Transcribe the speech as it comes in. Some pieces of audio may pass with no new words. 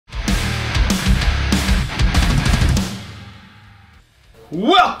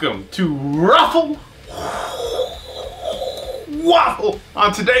Welcome to Waffle.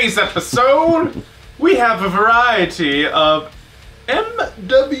 On today's episode, we have a variety of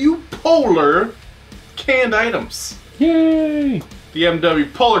MW Polar canned items. Yay! The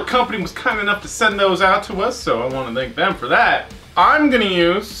MW Polar company was kind enough to send those out to us, so I want to thank them for that. I'm gonna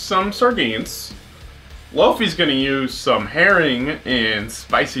use some sardines. Loafy's gonna use some herring and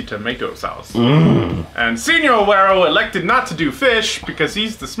spicy tomato sauce. And Senor Aguero elected not to do fish because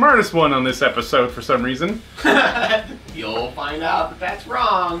he's the smartest one on this episode for some reason. You'll find out that that's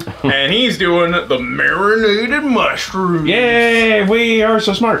wrong. And he's doing the marinated mushrooms. Yay! We are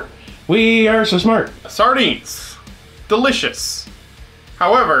so smart. We are so smart. Sardines. Delicious.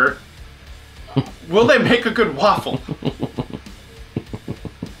 However, will they make a good waffle?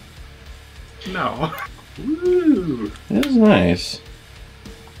 No. Ooh. That is nice.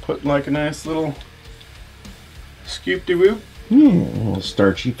 Put like a nice little scoop-de-whoop. A little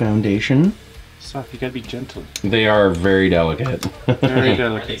starchy foundation. Soph, you gotta be gentle. They are very delicate. Very Are they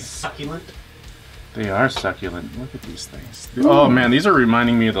delicate. succulent? They are succulent. Look at these things. Oh man, these are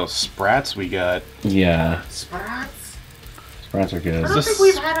reminding me of those sprats we got. Yeah, Sprats? sprats are good. I don't think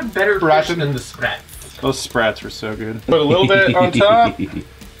we've had a better Sprat- fish than the sprats. Those sprats were so good. Put a little bit on top.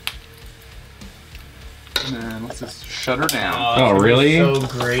 And let's just shut her down. Oh, really? So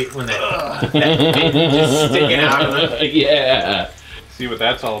great when that fin just sticking out of it. Yeah. See what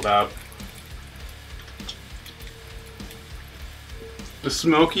that's all about. The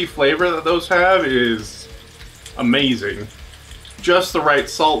smoky flavor that those have is amazing. Just the right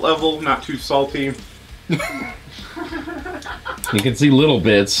salt level, not too salty. You can see little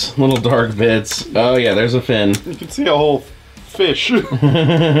bits, little dark bits. Oh yeah, there's a fin. You can see a whole fish.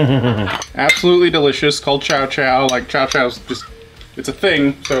 Absolutely delicious. Called chow chow. Like chow chow's just, it's a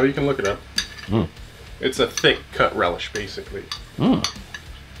thing, so you can look it up. It's a thick cut relish, basically.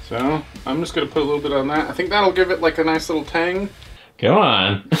 So I'm just gonna put a little bit on that. I think that'll give it like a nice little tang. Come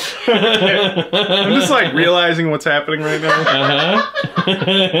on. I'm just like realizing what's happening right now.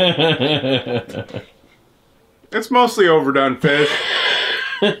 It's mostly overdone fish.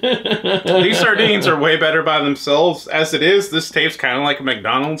 These sardines are way better by themselves. As it is, this tastes kind of like a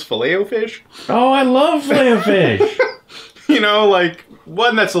McDonald's Filet-O-Fish. Oh, I love Filet-O-Fish. You know, like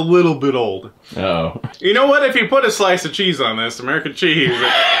one that's a little bit old. Oh. You know what? If you put a slice of cheese on this, American cheese,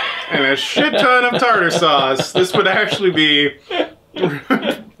 and a shit ton of tartar sauce, this would actually be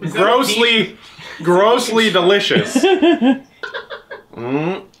grossly delicious.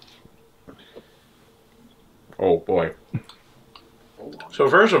 Oh boy. So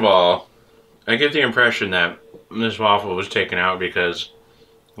first of all, I get the impression that this waffle was taken out because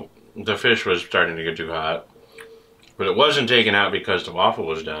the fish was starting to get too hot. But it wasn't taken out because the waffle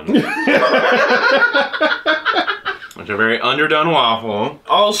was done. It's a very underdone waffle.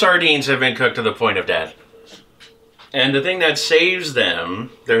 All sardines have been cooked to the point of death. And the thing that saves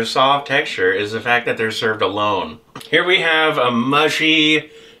them, their soft texture, is the fact that they're served alone. Here we have a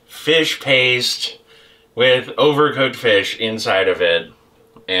mushy fish paste with overcooked fish inside of it.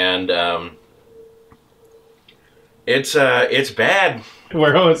 And it's bad.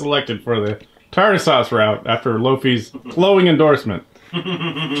 Where was selected for the tartar sauce route after Loafy's glowing endorsement.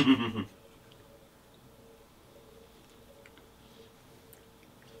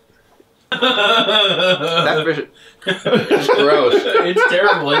 That fish is gross. It's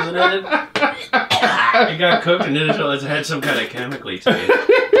terrible, isn't it? It got cooked and it had some kind of chemically taste.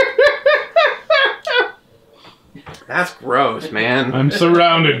 That's gross, man. I'm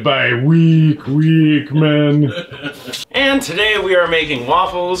surrounded by weak men. And today we are making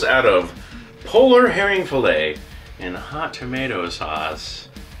waffles out of polar herring fillet and hot tomato sauce.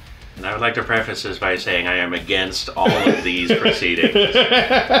 And I would like to preface this by saying I am against all of these proceedings.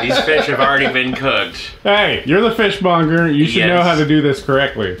 These fish have already been cooked. Hey, you're the fishmonger. You should know how to do this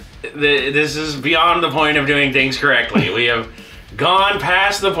correctly. This is beyond the point of doing things correctly. We have gone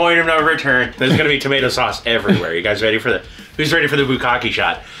past the point of no return. There's going to be tomato sauce everywhere. You guys ready for the... Who's ready for the bukkake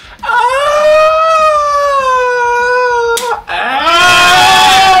shot?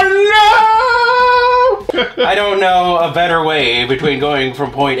 I don't know a better way between going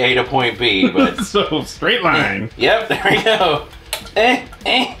from point A to point B, but... So, straight line. Yep, there we go.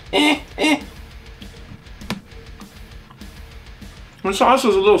 The sauce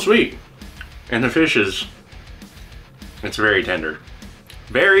is a little sweet. And the fish is... It's very tender.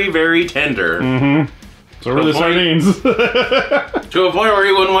 Very, very tender. So are the sardines. To a point where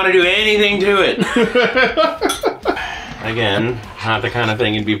you wouldn't want to do anything to it. Again, not the kind of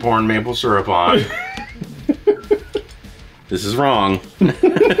thing you'd be pouring maple syrup on. This is wrong.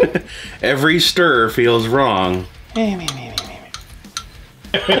 Every stir feels wrong.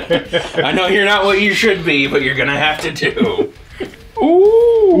 I know you're not what you should be, but you're gonna have to do.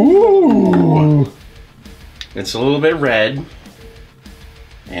 Ooh. It's a little bit red.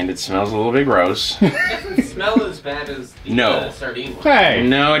 And it smells a little bit gross. It doesn't smell as bad as the sardine one. Hey!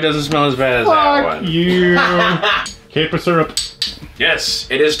 No, it doesn't smell as bad as that Fuck one. you! Caper syrup. Yes,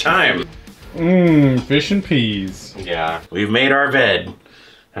 it is time. Mmm, fish and peas. Yeah, we've made our bed.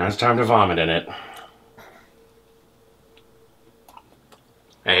 Now it's time to vomit in it.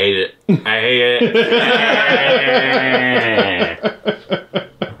 I hate it. I hate it.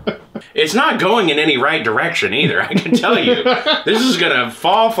 It's not going in any right direction either, I can tell you. This is gonna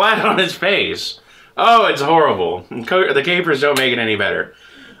fall flat on its face. Oh, it's horrible. The capers don't make it any better.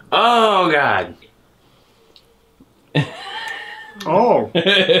 Oh, God. Oh.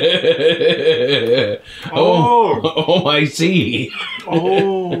 Oh, I see.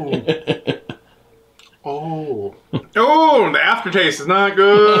 Oh. Oh. Oh, the aftertaste is not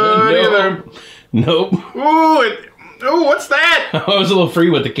good either. Nope. Ooh, ooh, what's that? I was a little free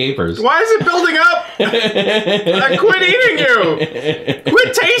with the capers. Why is it building up? I quit eating you.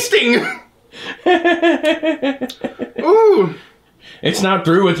 Quit tasting. Ooh. It's not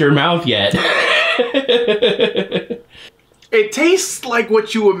through with your mouth yet. It tastes like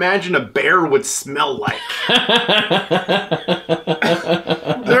what you imagine a bear would smell like.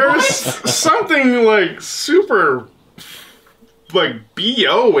 There's something like super like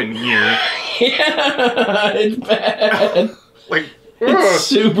BO in here. Yeah, it's bad. Like It's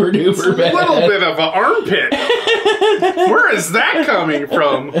super duper bad. a little bit of an armpit. Where is that coming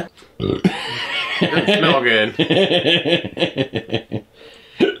from? Doesn't smell good.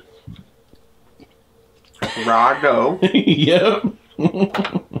 Raw dough. Yep.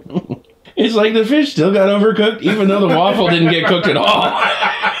 It's like the fish still got overcooked, even though the waffle didn't get cooked at all.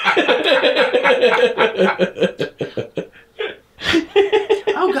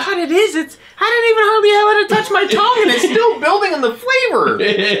 Oh God, it is. I didn't even hardly have it to touch my tongue, and it's still building on the flavor.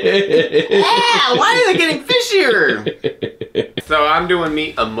 Yeah, why is it getting fishier? So I'm doing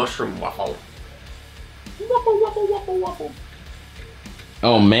me a mushroom waffle. Waffle, waffle, waffle, waffle.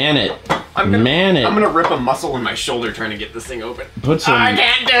 Oh, man it. I'm gonna rip a muscle in my shoulder trying to get this thing open. Put some. I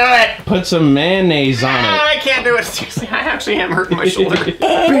can't do it. Put some mayonnaise on it. I can't do it. Seriously, I actually am hurting my shoulder. More people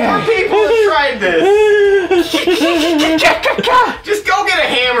have tried this. Just go get a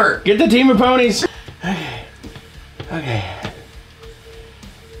hammer. Get the team of ponies. Okay.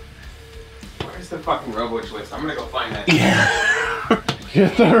 Where's the fucking robo twist? I'm gonna go find that.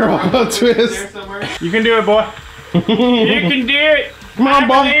 Get the robo Is there twist. somewhere? You can do it, boy. You can do it. Come on,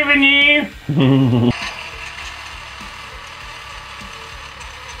 boy. I believe in you.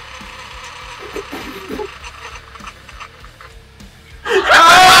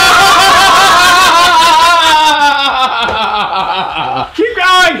 Keep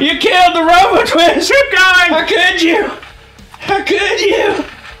going. You killed the robo twist. Keep going. How could you? How could you?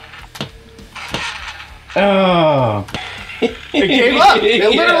 Oh. It gave up. It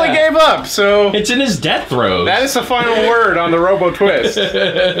literally gave up. So It's in his death throes. that is the final word on the robo twist.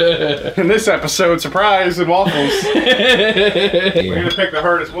 In this episode, surprise and waffles. We're gonna pick the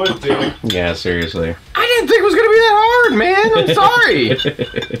hardest one, too. Yeah, seriously. I didn't think it was gonna be that hard, man. I'm sorry.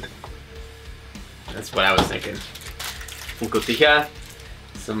 That's what I was thinking. Some cotija,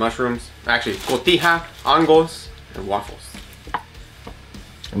 some mushrooms. Actually, cotija, hongos, and waffles.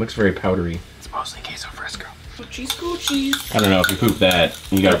 It looks very powdery. It's mostly queso fresco. I don't know, if you poop that,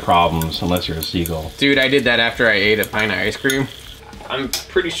 you got problems, unless you're a seagull. Dude, I did that after I ate a pint of ice cream. I'm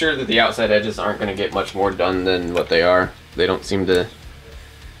pretty sure that the outside edges aren't gonna get much more done than what they are. They don't seem to...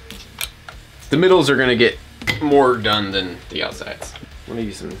 The middles are gonna get more done than the outsides. I'm gonna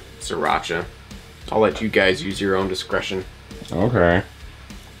use some sriracha. I'll let you guys use your own discretion. Okay.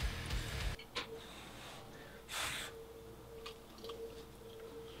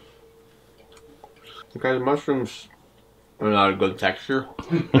 Okay, the mushrooms are not a good texture.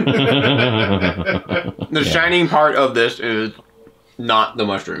 The shining part of this is not the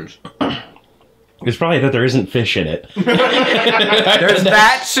mushrooms. It's probably that there isn't fish in it. There's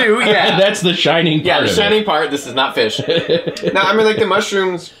that too, yeah. That's the shining part. Yeah, the of shining part, this is not fish. No, I mean, like the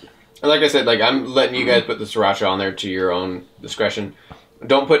mushrooms, like I said, like I'm letting you guys put the sriracha on there to your own discretion.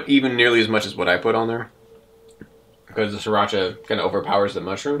 Don't put even nearly as much as what I put on there, because the sriracha kind of overpowers the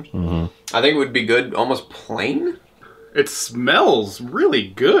mushrooms. Mm-hmm. I think it would be good almost plain. It smells really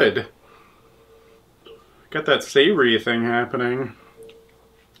good. Got that savory thing happening.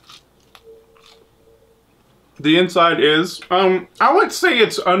 The inside is, I would say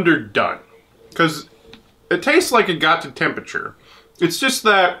it's underdone. Because it tastes like it got to temperature. It's just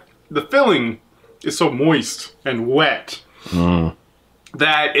that the filling is so moist and wet. Mm.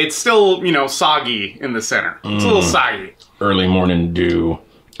 that it's still, you know, soggy in the center. It's a little soggy. Early morning dew.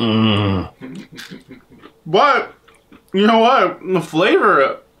 But, you know what? The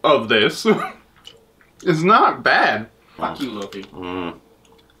flavor of this is not bad. Fuck you, Loafy.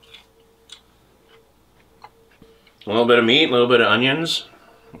 A little bit of meat, a little bit of onions.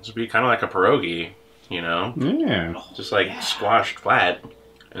 This would be kind of like a pierogi, you know? Yeah. Just like squashed flat.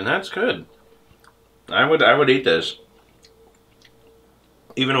 And that's good. I would eat this.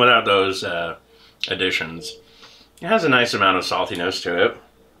 Even without those additions. It has a nice amount of saltiness to it.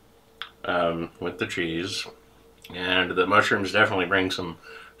 With the cheese. And the mushrooms definitely bring some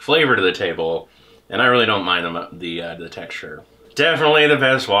flavor to the table. And I really don't mind the texture. Definitely the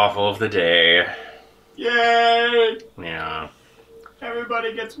best waffle of the day. Yay! Yeah.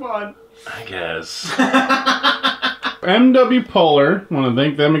 Everybody gets one. I guess. MW Polar, want to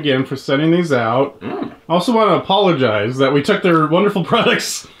thank them again for sending these out. Also want to apologize that we took their wonderful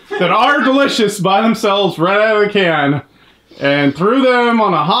products that are delicious by themselves right out of the can and threw them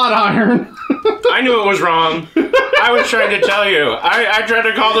on a hot iron. I knew it was wrong. I was trying to tell you. I tried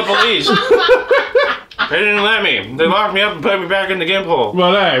to call the police. They didn't let me. They locked me up and put me back in the gimp hole.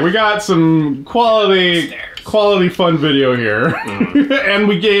 But hey, we got some quality fun video here. And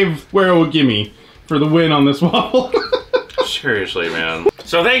we gave Where Gimme for the win on this waffle. Seriously, man.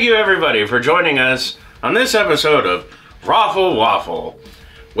 So thank you everybody for joining us on this episode of Raffle Waffle,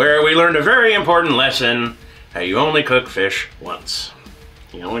 where we learned a very important lesson, how you only cook fish once.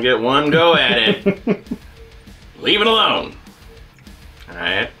 You only get one go at it. Leave it alone.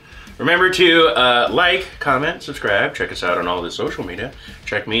 Alright? Remember to like, comment, subscribe, check us out on all the social media.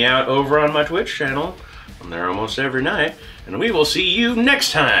 Check me out over on my Twitch channel. I'm there almost every night. And we will see you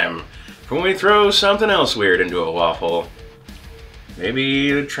next time when we throw something else weird into a waffle.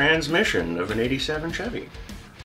 Maybe the transmission of an '87 Chevy.